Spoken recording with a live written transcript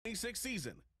2026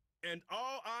 season. And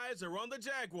all eyes are on the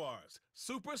Jaguars'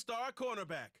 superstar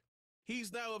cornerback.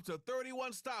 He's now up to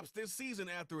 31 stops this season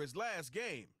after his last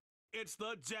game. It's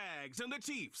the Jags and the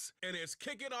Chiefs, and it's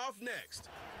kicking off next.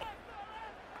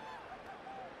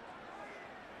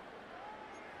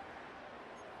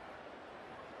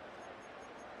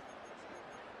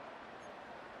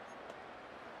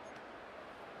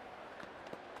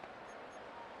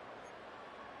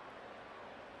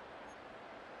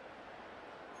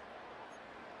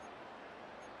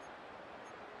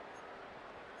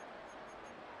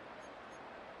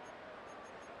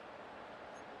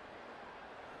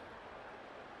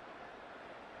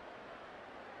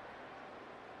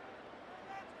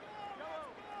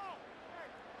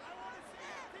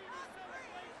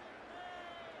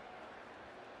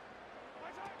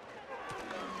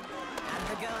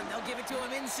 Gun. They'll give it to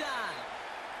him inside.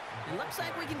 It looks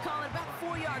like we can call it about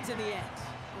 4 yards in the end.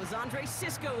 It was Andre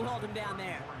Cisco who hauled him down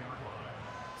there.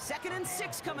 2nd and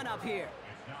 6 coming up here.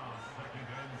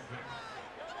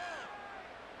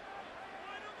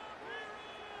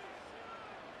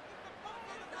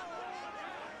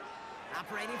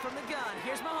 Operating from the gun.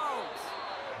 Here's Mahomes.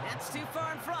 That's too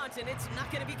far in front, and it's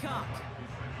not going to be caught.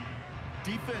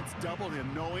 Defense doubled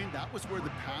him, knowing that was where the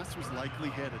pass was likely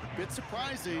headed. A bit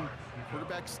surprising.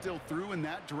 Quarterback still threw in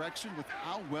that direction with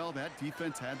how well that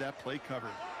defense had that play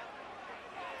covered.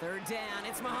 3rd down,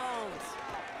 it's Mahomes.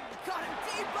 Caught him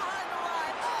deep behind the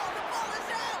line. Oh, the ball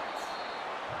is out!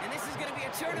 And this is going to be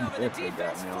a turnover. The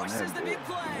defense forces the big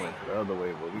play. The other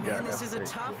way, but we got. And this is a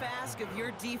tough ask of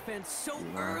your defense so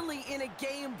early in a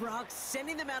game, Brock,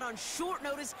 sending them out on short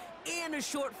notice and a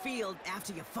short field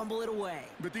after you fumble it away.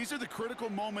 But these are the critical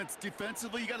moments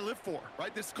defensively you got to live for,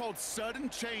 right? This is called sudden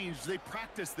change. They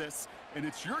practice this, and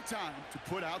it's your time to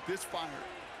put out this fire.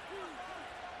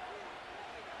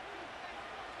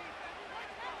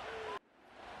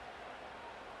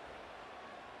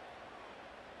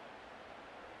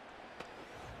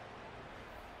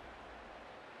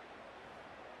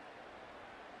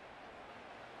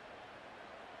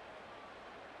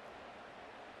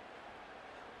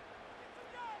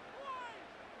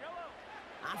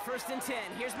 On 1st and 10,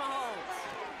 here's Mahomes.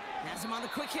 Has him on the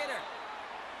quick hitter.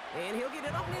 And he'll get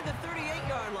it up near the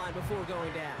 38-yard line before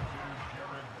going down.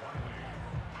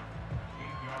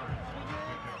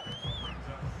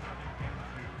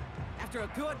 After a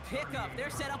good pickup, they're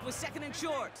set up with 2nd and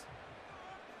short.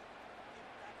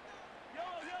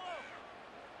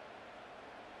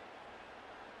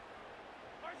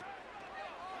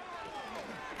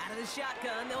 Out of the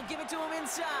shotgun, they'll give it to him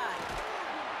inside.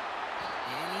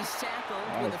 And he's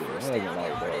tackled with a 1st down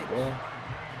yardage. Well,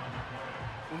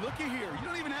 looky here. You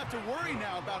don't even have to worry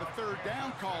now about a 3rd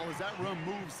down call as that run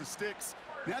moves the sticks.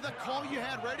 Now that call you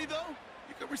had ready, though,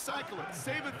 you can recycle it.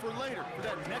 Save it for later for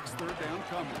that next 3rd down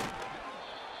coming.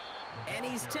 And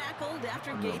he's tackled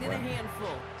after gaining a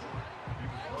handful.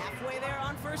 Halfway there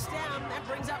on 1st down. That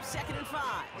brings up 2nd and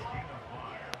 5.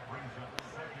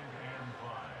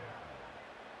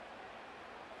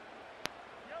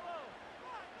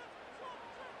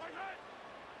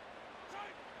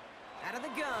 Out of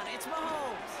the gun, it's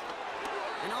Mahomes.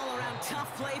 An all-around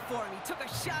tough play for him. He took a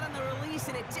shot on the release,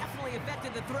 and it definitely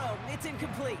affected the throw. It's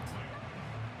incomplete.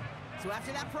 So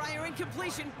after that prior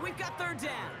incompletion, we've got 3rd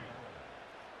down.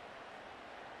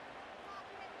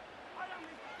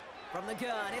 From the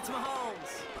gun, it's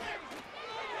Mahomes.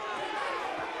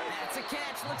 That's a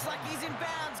catch. Looks like he's in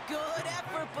bounds. Good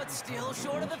effort, but still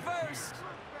short of the 1st.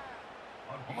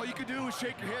 All you can do is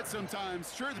shake your head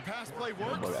sometimes. Sure, the pass play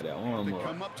works, but they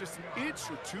come up just an inch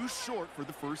or two short for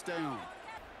the 1st down.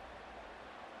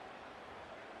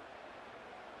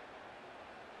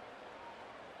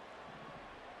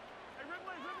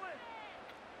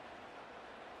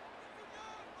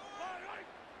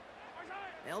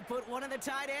 They'll put one of the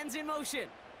tight ends in motion.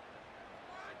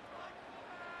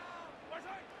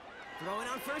 Throwing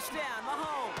on 1st down,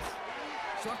 Mahomes.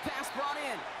 Short pass brought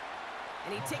in.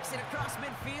 And he takes it across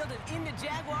midfield and into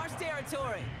Jaguars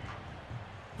territory.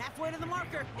 Halfway to the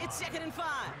marker, it's 2nd and 5.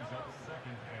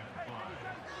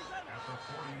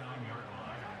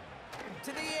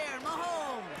 To the air,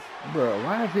 Mahomes. Bro,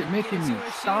 why is it making me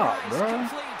stop, bro?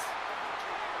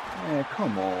 Man,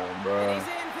 come on, bro. And he's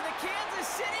in for the Kansas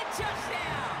City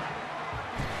touchdown.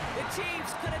 The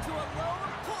Chiefs cut it to a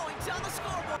lower point on the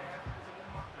scoreboard.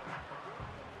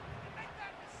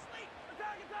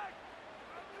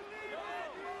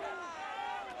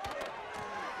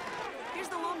 Here's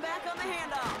the one back on the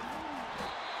handoff.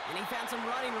 And he found some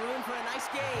running room for a nice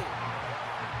gain.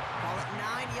 Call it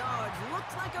 9 yards.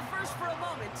 Looked like a first for a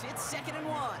moment. It's 2nd and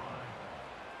 1.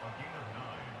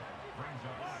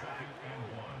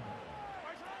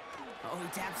 Oh, he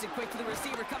taps it quick to the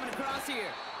receiver coming across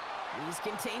here. He's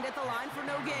contained at the line for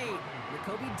no gain.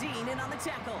 Kobe Dean in on the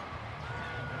tackle.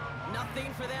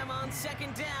 Nothing for them on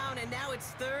second down, and now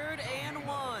it's 3rd and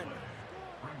 1.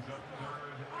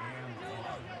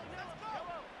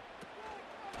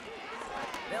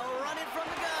 They'll run it from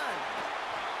the gun.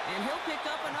 And he'll pick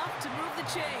up enough to move the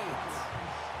chains.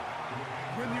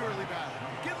 Win the early battle.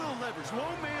 Get a little leverage.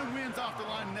 Low man wins off the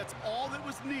line, and that's all that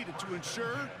was needed to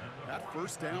ensure that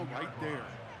first down right there.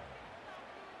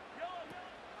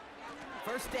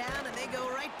 First down, and they go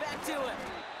right back to it.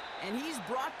 And he's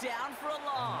brought down for a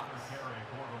loss.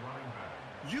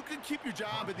 You can keep your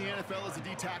job in the NFL as a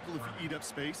D tackle if you eat up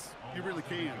space. You really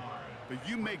can. But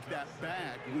you make that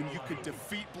bag when you can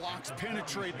defeat blocks,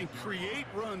 penetrate, and create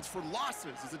runs for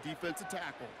losses as a defensive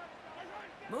tackle.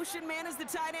 Motion man is the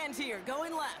tight end here,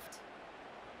 going left.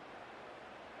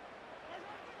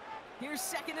 Here's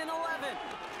 2nd and 11.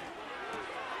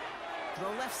 Throw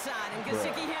left side, and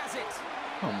Gesicki has it.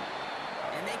 Come on.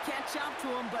 And they catch up to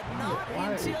him, but not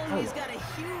until he's got a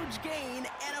huge gain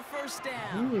and a first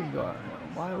down. Who we got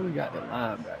him? Why we got the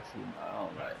linebackers? I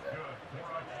don't like that.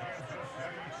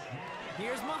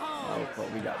 Here's Mahomes. Oh,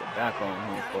 fuck, we got the back on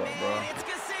him, fuck, bro. It's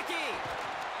Gesicki.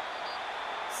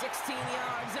 16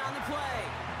 yards on the play.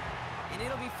 And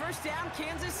it'll be first down,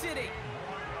 Kansas City.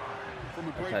 From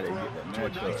a great throw to a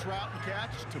nice route and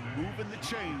catch to moving the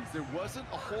chains. There wasn't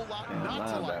a whole lot not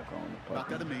to like about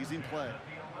that amazing play.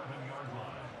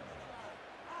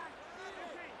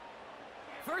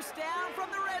 First down from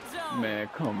the red zone. Man,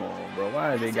 come on, bro.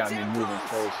 Why they got me moving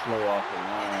so slow off the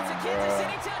line, and it's a Kansas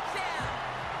City touchdown.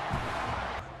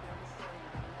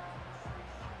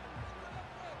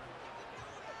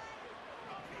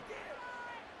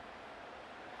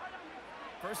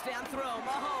 First down throw,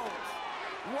 Mahomes.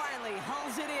 Wiley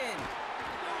hulls it in.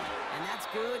 And that's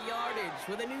good yardage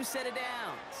with a new set of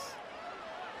downs.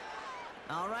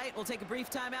 All right, we'll take a brief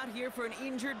timeout here for an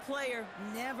injured player.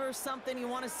 Never something you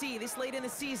want to see this late in the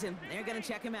season. They're going to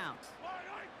check him out.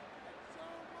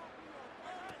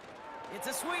 It's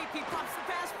a sweep. He pops the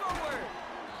pass forward.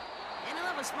 And he'll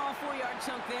have a small 4-yard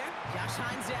chunk there. Josh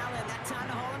Hines down, and that time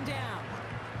to haul him down.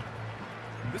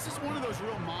 This is one of those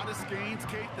real modest gains,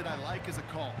 Kate, that I like as a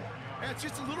call. It's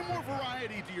just a little more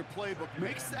variety to your playbook.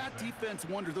 Makes that defense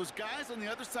wonder. Those guys on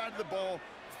the other side of the ball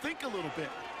think a little bit.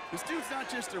 This dude's not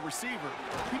just a receiver.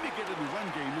 He may get in the run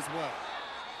game as well.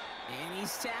 And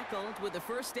he's tackled with the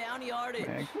first down yardage.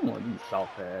 Man, come on, you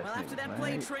soft ass. Well, after that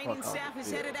play, training staff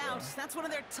is headed out. That's one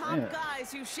of their top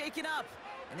guys who's shaken up.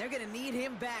 And they're going to need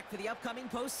him back for the upcoming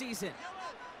postseason.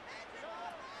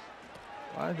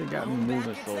 Why they got me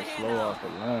moving so slow off the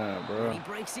line, bro? And he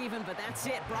breaks even, but that's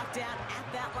it. Brought down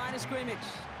at that line of scrimmage.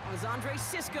 It was Andre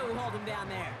Cisco who hauled him down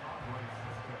there.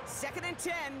 2nd and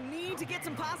 10. Need to get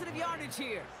some positive yardage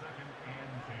here.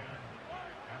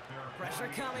 Pressure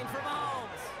coming from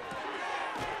Mahomes.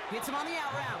 Hits him on the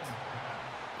out route.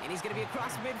 And he's going to be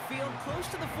across midfield, close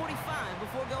to the 45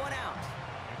 before going out.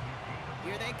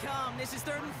 Here they come. This is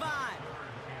 3rd and 5.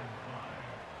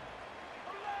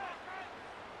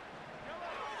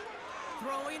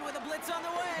 Throwing with a blitz on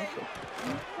the way.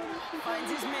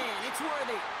 Finds his man. It's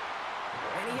Worthy.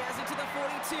 And he has it to the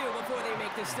 42 before they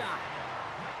make the stop.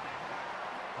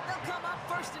 They'll come up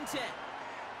 1st and 10.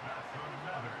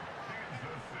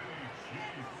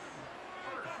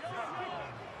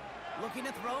 Looking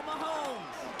to throw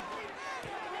Mahomes.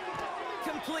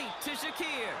 Complete to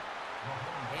Shakir.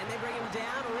 And they bring him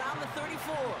down around the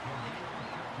 34.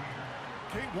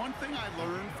 Kate, one thing I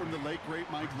learned from the late, great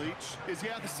Mike Leach is,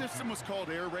 yeah, the system was called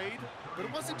air raid, but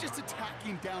it wasn't just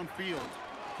attacking downfield.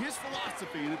 His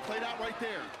philosophy, and it played out right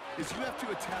there, is you have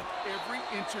to attack every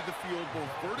inch of the field,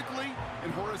 both vertically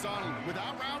and horizontally,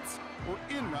 without routes or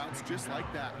in routes, just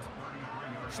like that.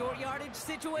 Short yardage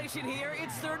situation here.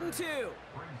 It's 3rd and 2.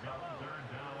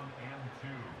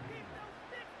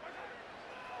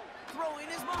 Throwing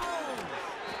is Mahomes.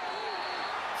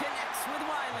 Connects with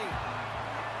Wiley.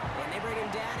 And they bring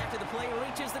him down after the play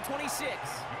reaches the 26.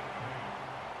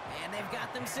 And they've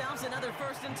got themselves another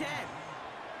 1st and 10.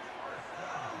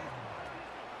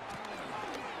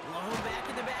 Low back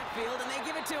in the backfield, and they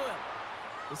give it to him.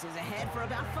 This is ahead for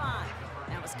about 5.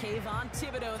 That was Kayvon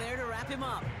Thibodeau there to wrap him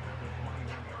up.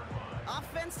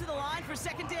 Offense to the line for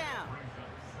 2nd down.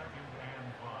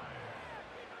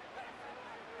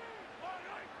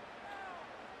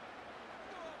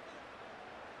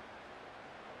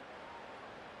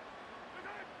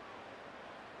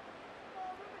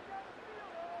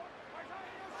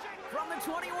 From the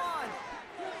 21.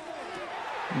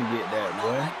 You get that,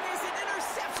 boy. This an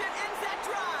interception ends that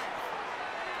drive.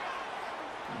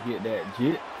 You get that,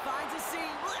 jit. Finds a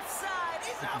seam, left side,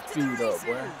 is off to the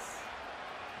races.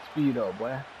 Speed up,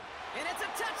 boy. And it's a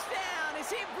touchdown as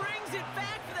he brings it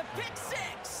back for the pick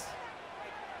six.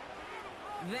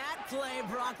 That play,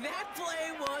 Brock, that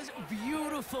play was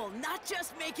beautiful. Not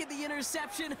just making the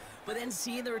interception, but then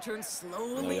seeing the return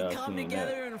slowly come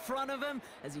together in front of him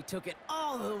as he took it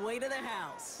all the way to the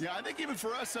house. Yeah, I think even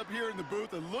for us up here in the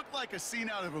booth, it looked like a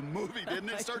scene out of a movie, didn't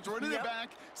it? Starts running it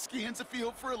back, scans the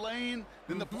field for a lane,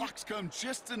 then the blocks come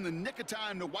just in the nick of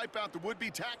time to wipe out the would-be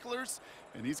tacklers,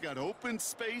 and he's got open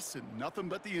space and nothing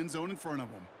but the end zone in front of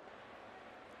him.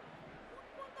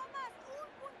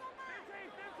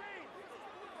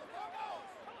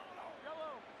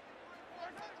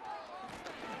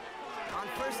 On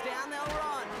first down, they'll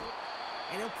run.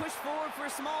 And he'll push forward for a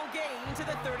small gain to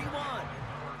the 31.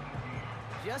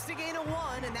 Just a gain of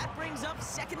 1, and that brings up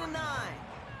 2nd and 9. 1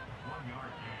 yard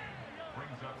gain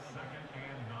brings up 2nd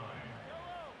and 9.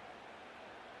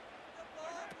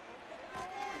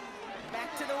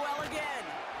 Back to the well again.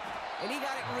 And he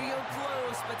got it real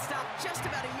close, but stopped just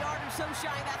about a yard or so shy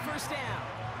of that first down.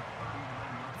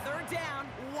 3rd down,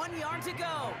 1 yard to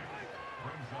go.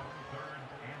 Brings up 3rd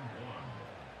and 1.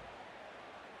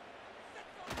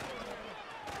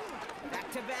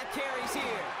 Back-to-back carries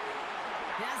here.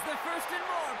 Has the 1st and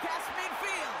more past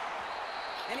midfield.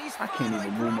 And he's finally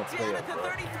brought down at the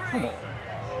 33.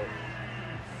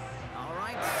 All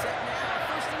right, set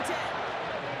now, 1st and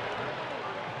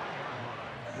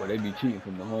 10. Boy, they be cheating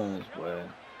from the homes, boy.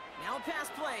 Now a pass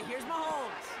play. Here's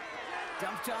Mahomes.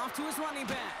 Dumped off to his running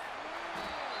back.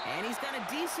 And he's got a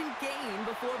decent gain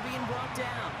before being brought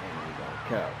down.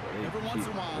 Every once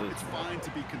in a while, it's fine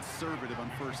to be conservative on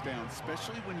first down,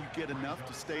 especially when you get enough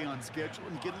to stay on schedule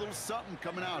and get a little something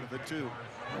coming out of it, too.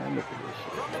 Man, look at this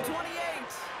shit. From the 28.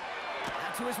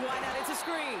 Out to his wideout. It's a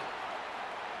screen.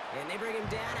 And they bring him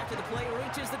down after the play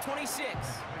reaches the 26.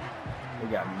 They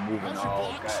got me moving How's your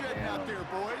all block shedding out goddamn. there,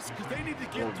 boys? Because they need to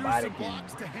get through some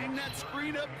blocks to hang that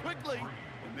screen up quickly.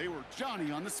 And they were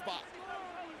Johnny on the spot.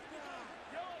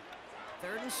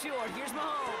 3rd and short. Here's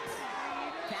Mahomes.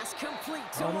 Pass complete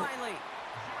to Wiley.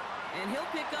 And he'll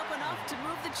pick up enough to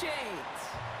move the chains.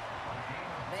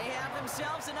 They have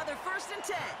themselves another 1st and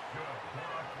 10.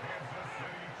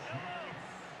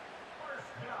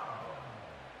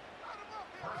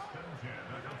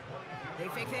 They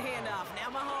fake the handoff. Now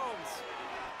Mahomes.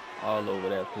 All over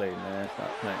that play, man. Stop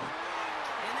playing.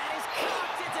 And that is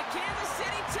cooked. It's a Kansas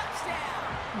City touchdown.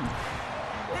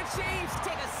 The Chiefs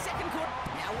take a 2nd quarter.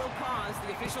 Now we'll pause.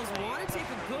 The officials want to take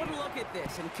a good look at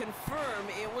this and confirm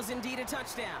it was indeed a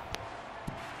touchdown.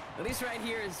 Well, this right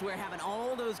here is where having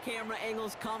all those camera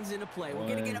angles comes into play. We're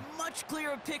going to get a much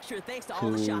clearer picture thanks to all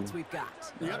the shots we've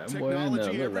got. Yep,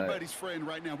 technology, everybody's friend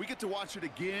right now. We get to watch it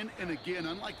again and again.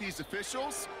 Unlike these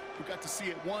officials, who got to see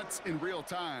it once in real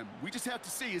time. We just have to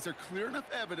see, is there clear enough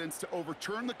evidence to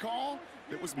overturn the call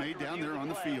that was made down there on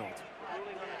the field?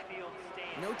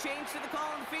 No change to the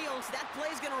call on the field, so that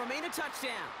play's going to remain a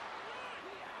touchdown.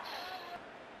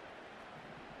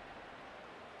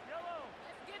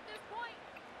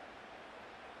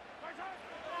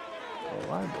 Oh,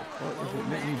 why the fuck does it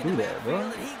make me do that, bro?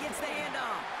 And he gets the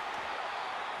handoff.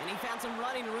 And he found some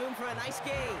running room for a nice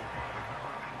gain.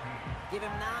 Give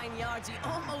him 9 yards. He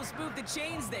almost moved the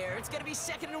chains there. It's going to be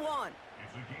 2nd and 1. It's a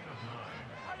gain of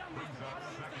 9. Brings up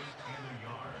 2nd and a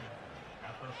yard.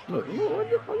 Look, what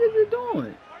the fuck is it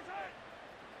doing?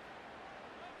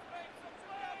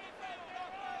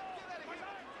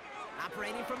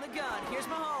 Operating from the gun. Here's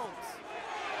Mahomes.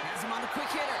 Has him on the quick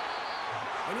hitter.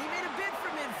 And he made a bid for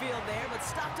midfield there, but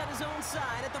stopped on his own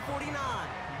side at the 49.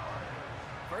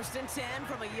 1st and 10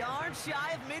 from a yard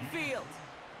shy of midfield.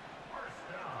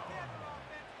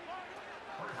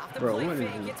 Off the Bro, play what is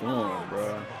fake, this it's doing, Mahomes.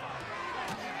 bro?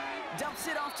 Dumps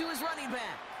it off to his running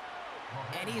back.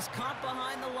 And he's caught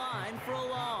behind the line for a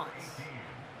loss.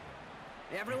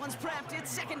 Everyone's prepped.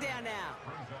 It's 2nd down now.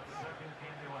 Brings up 2nd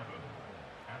and 11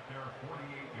 at their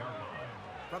 48-yard line.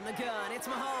 From the gun, it's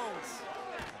Mahomes.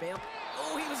 Bale.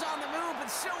 Oh, he was on the move, but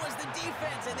so was the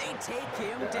defense, and they take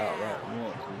him down.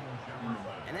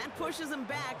 And that pushes them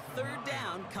back. 3rd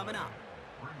down coming up.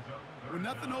 When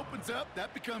nothing opens up,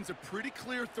 that becomes a pretty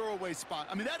clear throwaway spot.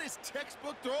 I mean, that is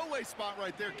textbook throwaway spot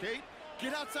right there, Kate.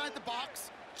 Get outside the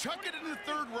box, chuck it into the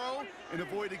 3rd row, and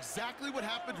avoid exactly what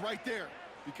happened right there.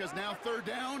 Because now 3rd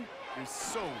down is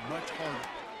so much harder.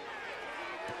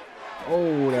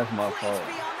 Oh, that's my fault.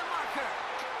 Beyond the marker.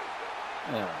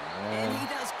 And he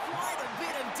does quite a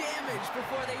bit of damage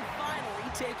before they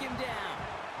finally take him down.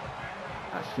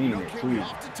 I seen it Kid, too. we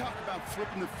often talk about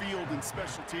flipping the field in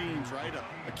special teams, right?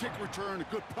 A kick return, a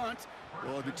good punt.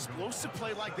 Well, an explosive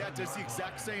play like that does the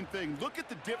exact same thing. Look at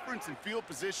the difference in field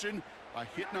position. By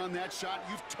hitting on that shot,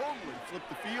 you've totally flipped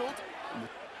the field.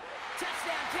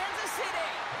 Touchdown, Kansas City!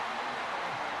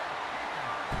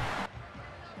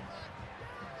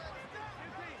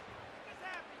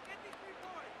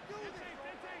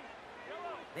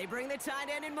 They bring the tight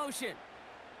end in motion.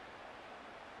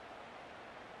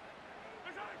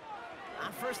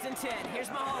 On 1st and 10, here's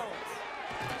Mahomes.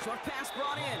 Short pass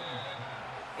brought in.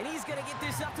 And he's going to get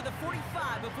this up to the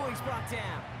 45 before he's brought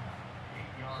down.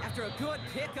 After a good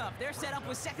pickup, they're set up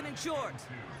with 2nd and short.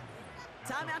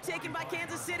 Timeout taken by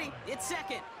Kansas City. It's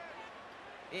 2nd.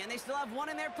 And they still have 1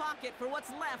 in their pocket for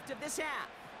what's left of this half.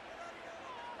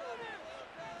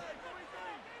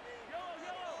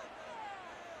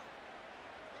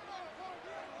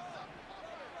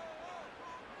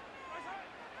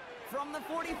 From the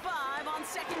 45 on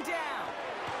 2nd down.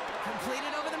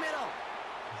 Completed over the middle.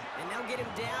 And they'll get him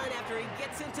down after he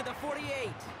gets into the 48.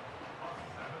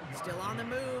 Still on the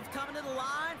move, coming to the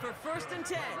line for 1st and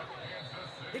 10.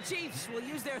 The Chiefs will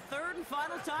use their 3rd and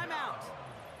final timeout.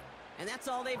 And that's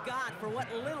all they've got for what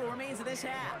little remains of this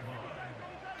half.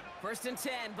 1st and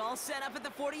 10, ball set up at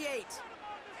the 48.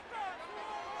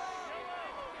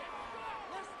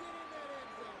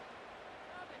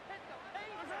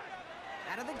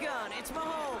 Out of the gun, it's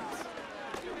Mahomes.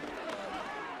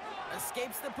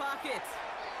 Escapes the pocket.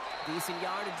 Decent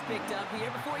yardage picked up here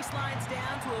before he slides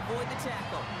down to avoid the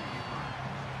tackle.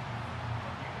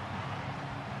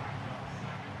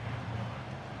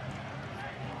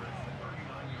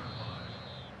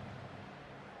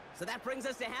 So that brings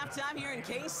us to halftime here in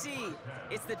KC.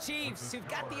 It's the Chiefs who've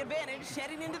got the advantage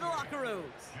heading into the locker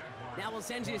rooms. Now we'll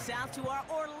send you south to our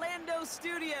Orlando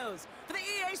studios for the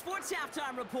EA Sports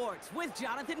Halftime Report with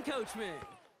Jonathan Coachman.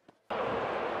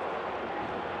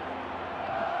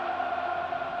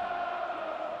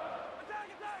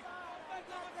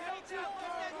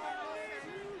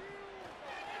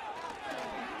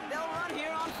 They'll run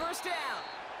here on 1st down.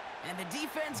 And the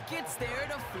defense gets there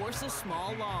to force a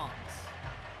small loss.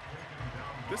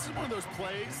 This is one of those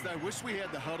plays that I wish we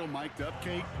had the huddle mic'd up,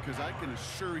 Kate, because I can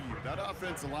assure you that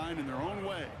offensive line in their own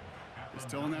way is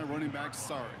telling that running back,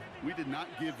 sorry, we did not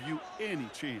give you any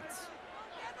chance.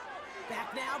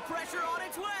 Back now, pressure on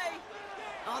its way.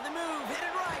 On the move,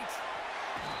 headed right.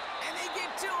 And they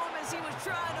get to him as he was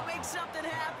trying to make something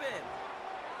happen.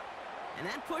 And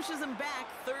that pushes him back.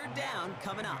 3rd down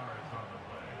coming up.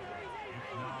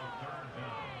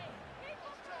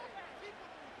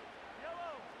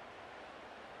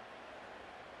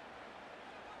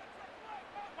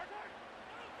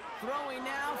 Throwing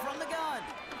now from the gun.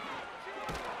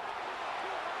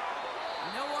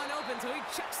 No one open, so he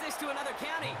chucks this to another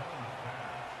county.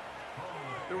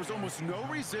 There was almost no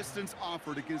resistance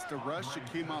offered against a rush that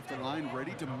came off the line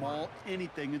ready to maul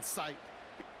anything in sight.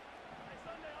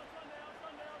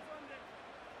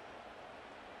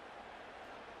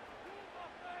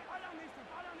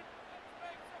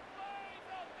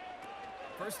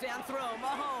 First down throw,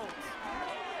 Mahomes.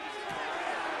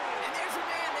 And there's a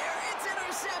man there. It's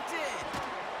intercepted.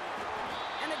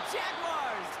 And the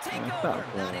Jaguars take over.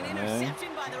 Not an interception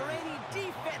by the reigning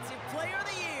Defensive Player of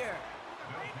the Year.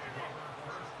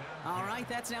 All right,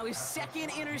 that's now his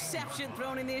 2nd interception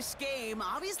thrown in this game.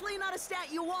 Obviously not a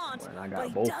stat you want, but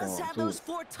he does have those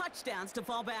 4 touchdowns to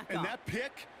fall back on. And that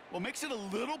pick, well, makes it a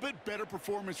little bit better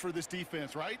performance for this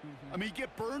defense, right? I mean, you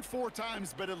get burned 4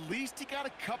 times, but at least you got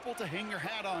a couple to hang your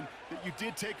hat on that you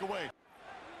did take away.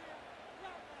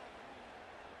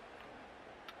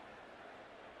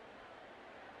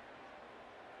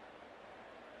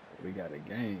 We got a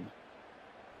game.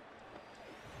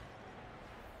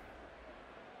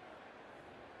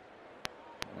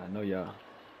 I know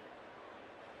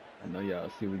y'all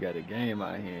see we got a game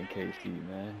out here in KC,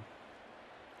 man.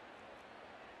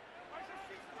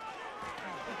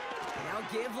 Now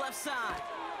give left side.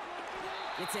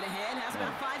 Gets it ahead, has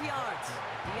about 5 yards.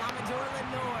 Diamador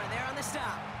Lenore there on the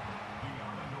stop.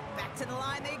 Back to the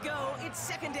line they go. It's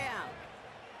 2nd down.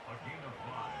 A gain of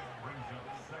 5 brings up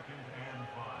 2nd and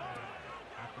 5.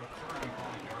 After 35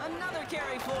 yards. Another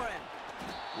carry for him.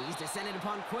 He's descended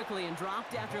upon quickly and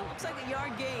dropped after it looks like a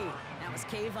yard gain. That was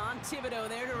Kayvon Thibodeau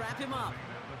there to wrap him up.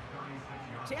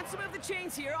 Chance to move the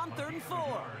chains here on 3rd and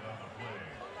 4.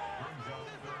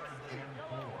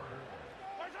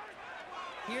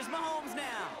 Here's Mahomes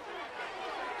now.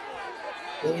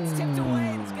 It's tipped away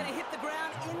and it's going to hit the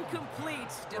ground incomplete.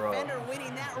 Defender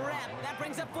winning that rep. That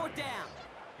brings up 4th down.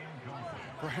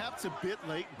 Perhaps a bit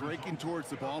late breaking towards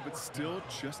the ball, but still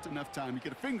just enough time to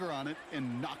get a finger on it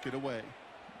and knock it away.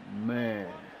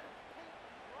 Man.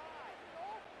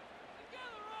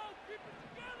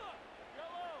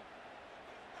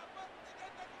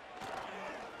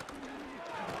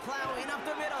 Plowing up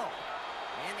the middle.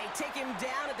 And they take him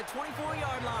down at the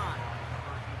 24-yard line.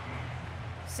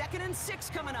 2nd and 6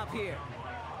 coming up here.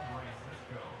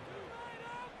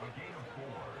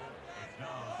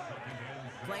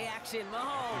 Play action,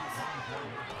 Mahomes.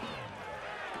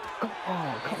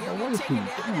 Oh, come on, what is he doing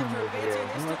over there?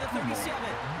 To the 37.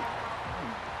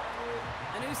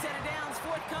 A new set of downs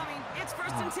forthcoming. It's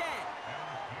 1st and 10.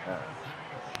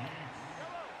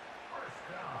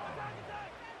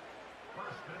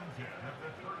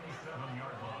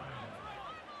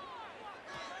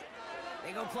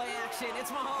 They go play action.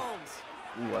 It's Mahomes.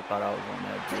 Ooh, I thought I was on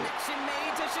that bit. Connection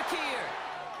made to Shakir.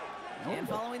 Oh, And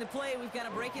following the play, we've got a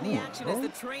break in the action as the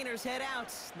trainers head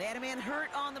out. They had a man hurt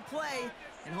on the play,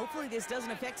 and hopefully this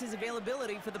doesn't affect his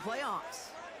availability for the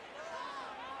playoffs.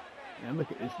 Man,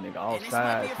 look at this nigga all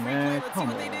sides, man. Come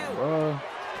on, bro.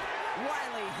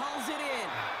 Wiley hauls it in.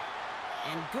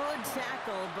 And good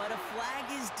tackle, but a flag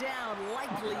is down,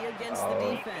 likely against the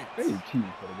defense. They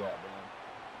cheese for the goddamn.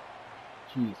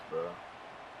 Cheese, bro.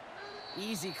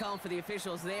 Easy call for the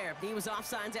officials there. He was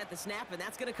offsides at the snap, and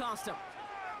that's going to cost him.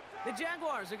 The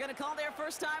Jaguars are going to call their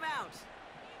first time out.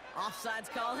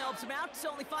 Offsides call helps him out. It's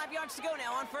only 5 yards to go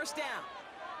now on 1st down.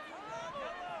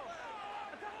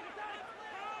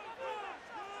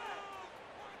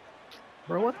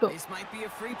 Bro, what the? This might be a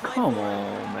free play. Come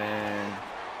on, man.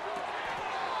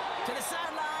 To the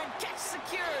sideline, catch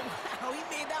secured. Wow, he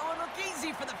made that one look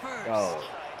easy for the first. Oh.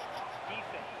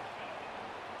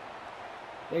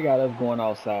 They got us going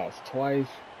outside twice.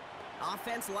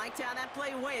 Offense liked how that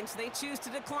play went, so they choose to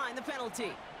decline the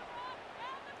penalty.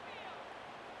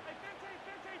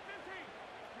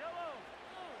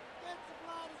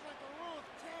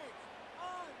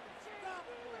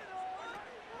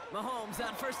 Mahomes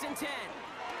on 1st and 10.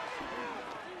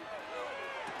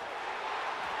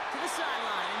 To the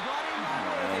sideline and brought in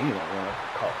You don't want to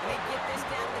call. They get this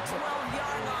down to the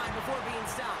 12-yard line before being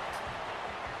stopped.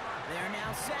 They're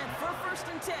now set for 1st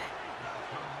and 10.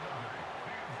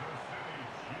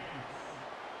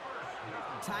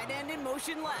 Tight end in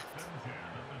motion left.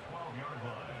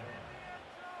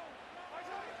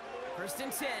 1st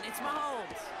and 10, it's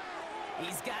Mahomes.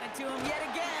 He's got it to him yet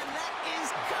again. That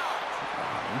is caught.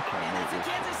 And that's a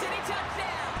Kansas City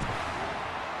touchdown.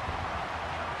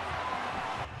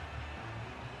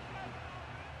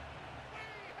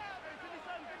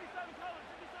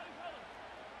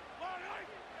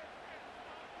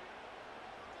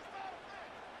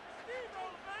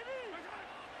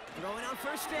 Throwing on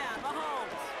 1st down,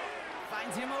 Mahomes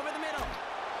finds him over the middle.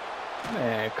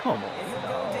 Man, come on. And he'll go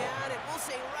down, and we'll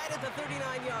say right at the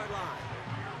 39-yard line.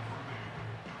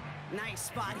 Nice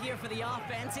spot here for the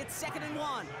offense. It's 2nd and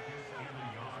 1.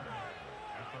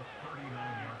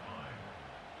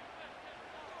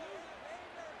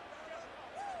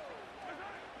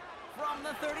 From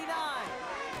the 39.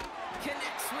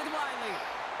 Connects with Wiley.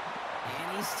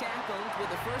 And he's tackled with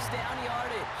the 1st down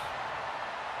yardage.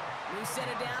 New set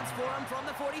of downs for him from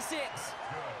the 46.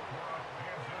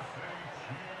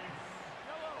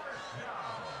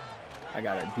 I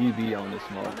got a DB on this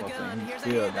motherfucker, and he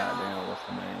still goddamn, what's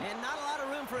the name? And not a lot of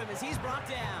room for him as he's brought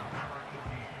down.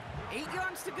 8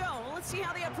 yards to go. Well, let's see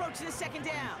how they approach this 2nd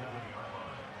down.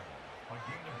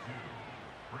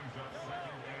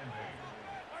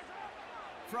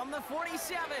 From the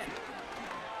 47.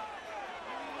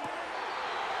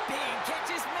 Big catch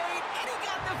is made, and he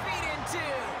got the feet in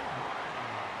too.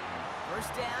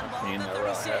 1st down, ball on the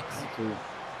 36.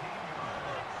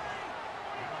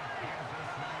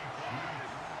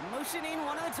 Motioning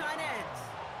one of the tight ends.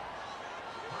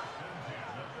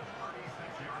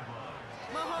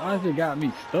 Mahomes. Why has it got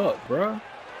me stuck, bro?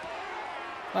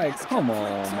 Like, come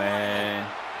on, man.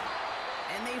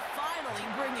 And they finally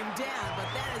bring him down, but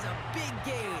that is a big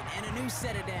gain and a new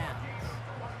set of downs.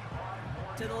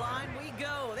 To the line we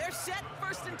go. They're set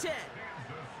 1st and 10.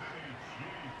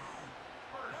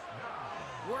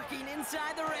 Working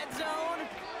inside the red zone.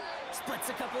 Splits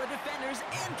a couple of defenders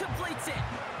and completes it.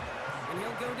 And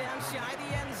he'll go down shy of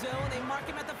the end zone. They mark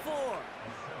him at the 4.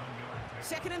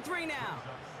 2nd and 3 now.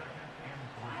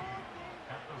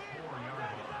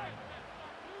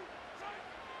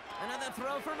 Another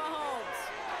throw for Mahomes.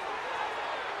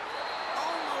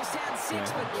 Almost had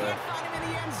 6, but can't find him in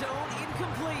the end zone.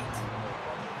 Incomplete.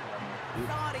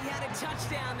 Thought he had a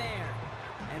touchdown there.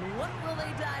 And what will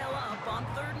they dial up on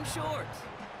 3rd and short?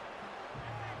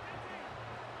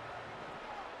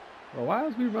 Bro, why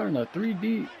is we running a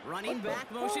 3D? Running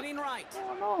back, motioning right. What's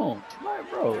going on? Like,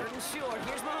 bro. Third and short.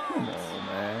 Here's Mahomes. Come on,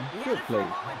 man. He had Good it for a play.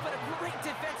 moment, but a great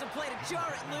defensive play to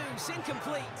jar it loose.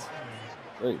 Incomplete.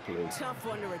 Great play. Tough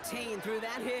one to retain through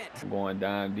that hit. I'm going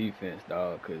dime defense,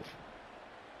 dog, because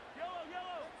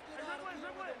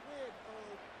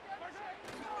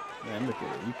man, look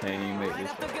at it. You can't even make Right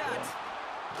this up the one. gut.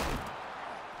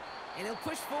 And he'll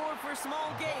push forward for a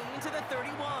small gain to the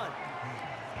 31.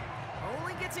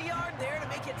 Only gets a yard there to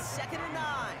make it 2nd and 9.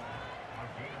 A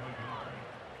gain of a yard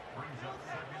brings up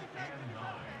 2nd and 9.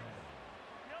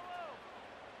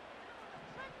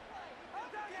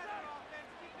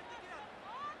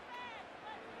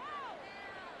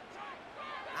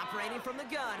 Operating from the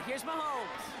gun, here's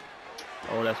Mahomes.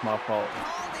 Oh, that's my fault.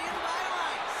 Called in by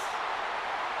Rice.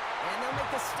 And they'll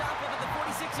make the stop up at the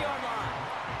 46-yard line.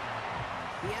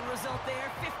 The end result there,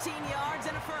 15 yards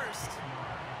and a first.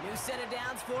 New set of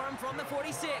downs for him from the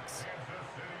 46. Kansas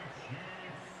City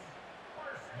Chiefs,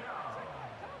 first down.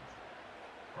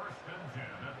 1st and 10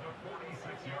 at the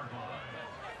 46-yard line.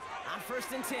 On 1st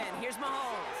and 10, here's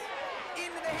Mahomes.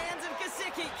 Into the hands of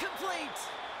Gesicki, complete.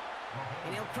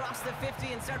 And he'll cross the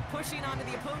 50 and start pushing onto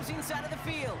the opposing side of the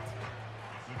field.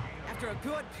 After a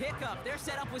good pickup, they're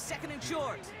set up with 2nd and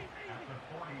short. At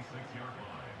the 46-yard line.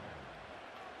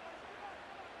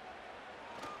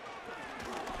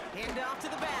 Hand off to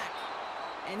the back.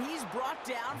 And he's brought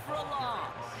down for a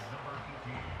loss.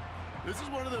 This is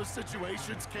one of those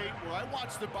situations, Kate, where I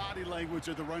watch the body language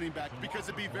of the running back because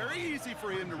it'd be very easy for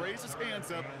him to raise his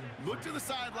hands up, look to the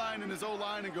sideline in his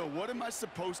O-line and go, what am I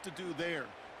supposed to do there?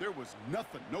 There was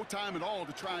nothing, no time at all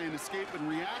to try and escape and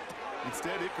react.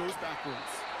 Instead, it goes backwards.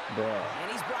 Bro.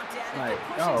 And he's brought down Like, and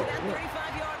pushing to that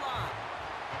 35-yard line.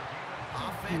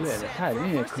 You Offense let a set tight for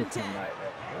end 1st cook and him 10. like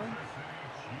that, bro.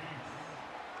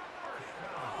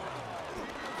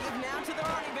 Give now to the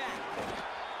running back.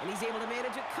 And he's able to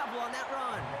manage a couple on that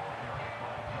run.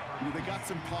 You know, they got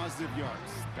some positive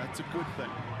yards. That's a good thing.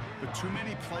 But too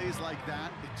many plays like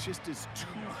that, it just is too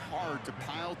hard to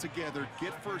pile together,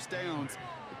 get first downs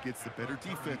against the better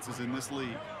defenses in this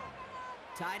league.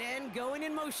 Tight end going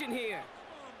in motion here.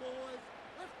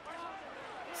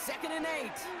 2nd and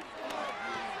 8.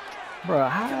 Bro,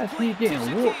 how is he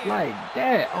getting whooped like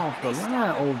that off the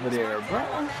line over there, On bro?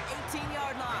 that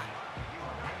 18-yard line.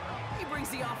 He brings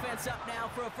the offense up now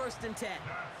for a 1st and 10.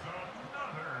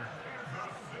 Another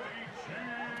Kansas City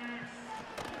Chiefs.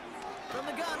 From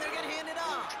the gun, they're going to hand it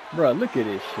off. Bro, look at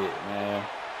this shit, man.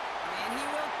 And he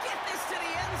will get this to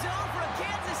the end zone for a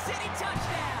Kansas City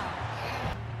touchdown.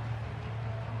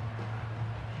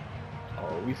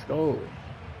 Oh, we scored.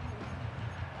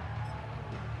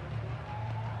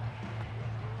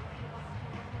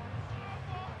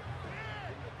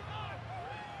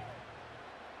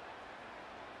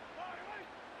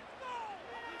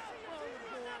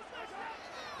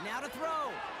 Now to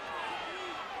throw.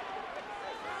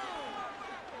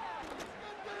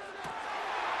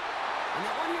 And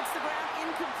that one hits the ground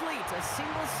incomplete. A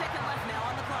single second left now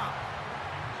on the clock.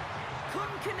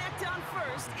 Couldn't connect on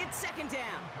 1st. It's 2nd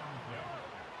down.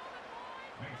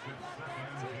 Makes it 2nd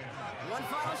and 10. One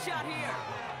final shot here.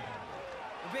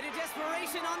 A bit of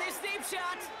desperation on this deep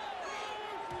shot.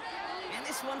 And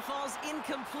this one falls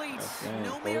incomplete.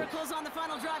 No miracles on the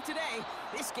final drive today.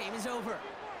 This game is over.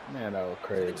 Man, that was The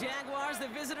crazy. Jaguars, the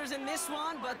visitors in this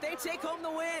one, but they take home the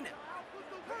win.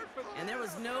 And there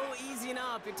was no easing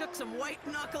up. It took some white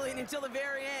knuckling until the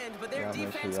very end, but their Yeah, make sure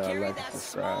defense y'all carried like that and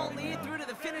small subscribe, lead man. through to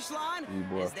the finish line You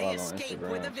boy as they follow on escape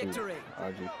with a Instagram, too. victory.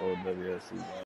 RG4WSC.